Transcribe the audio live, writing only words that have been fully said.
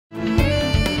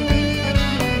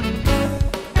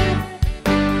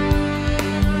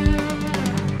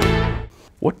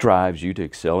What drives you to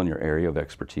excel in your area of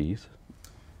expertise?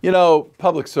 You know,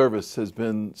 public service has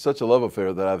been such a love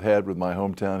affair that I've had with my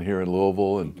hometown here in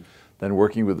Louisville, and then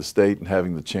working with the state and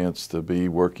having the chance to be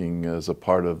working as a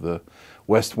part of the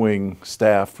West Wing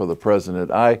staff for the president.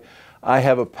 I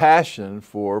have a passion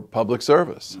for public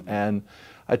service, and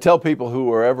I tell people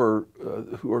who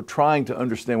are trying to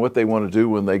understand what they want to do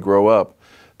when they grow up,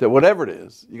 that whatever it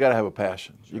is, you got to have a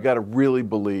passion. You got to really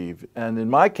believe. And in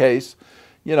my case,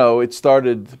 you know, it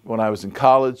started when I was in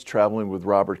college, traveling with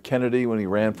Robert Kennedy when he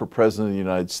ran for president of the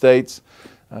United States.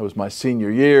 It was my senior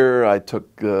year. I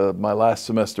took my last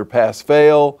semester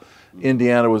pass-fail.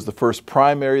 Indiana was the first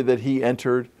primary that he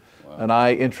entered. Wow. And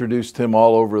I introduced him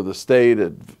all over the state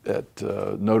at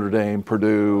Notre Dame,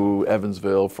 Purdue,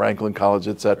 Evansville, Franklin College,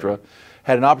 etc.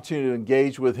 Had an opportunity to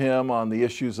engage with him on the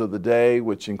issues of the day,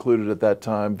 which included at that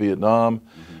time Vietnam.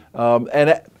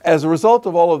 And as a result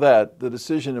of all of that, the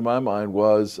decision in my mind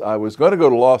was I was going to go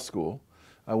to law school.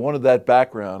 I wanted that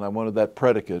background, I wanted that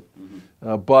predicate,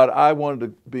 but I wanted to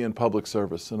be in public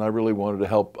service, and I really wanted to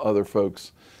help other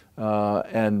folks,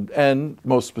 and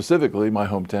most specifically my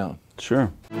hometown.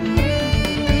 Sure.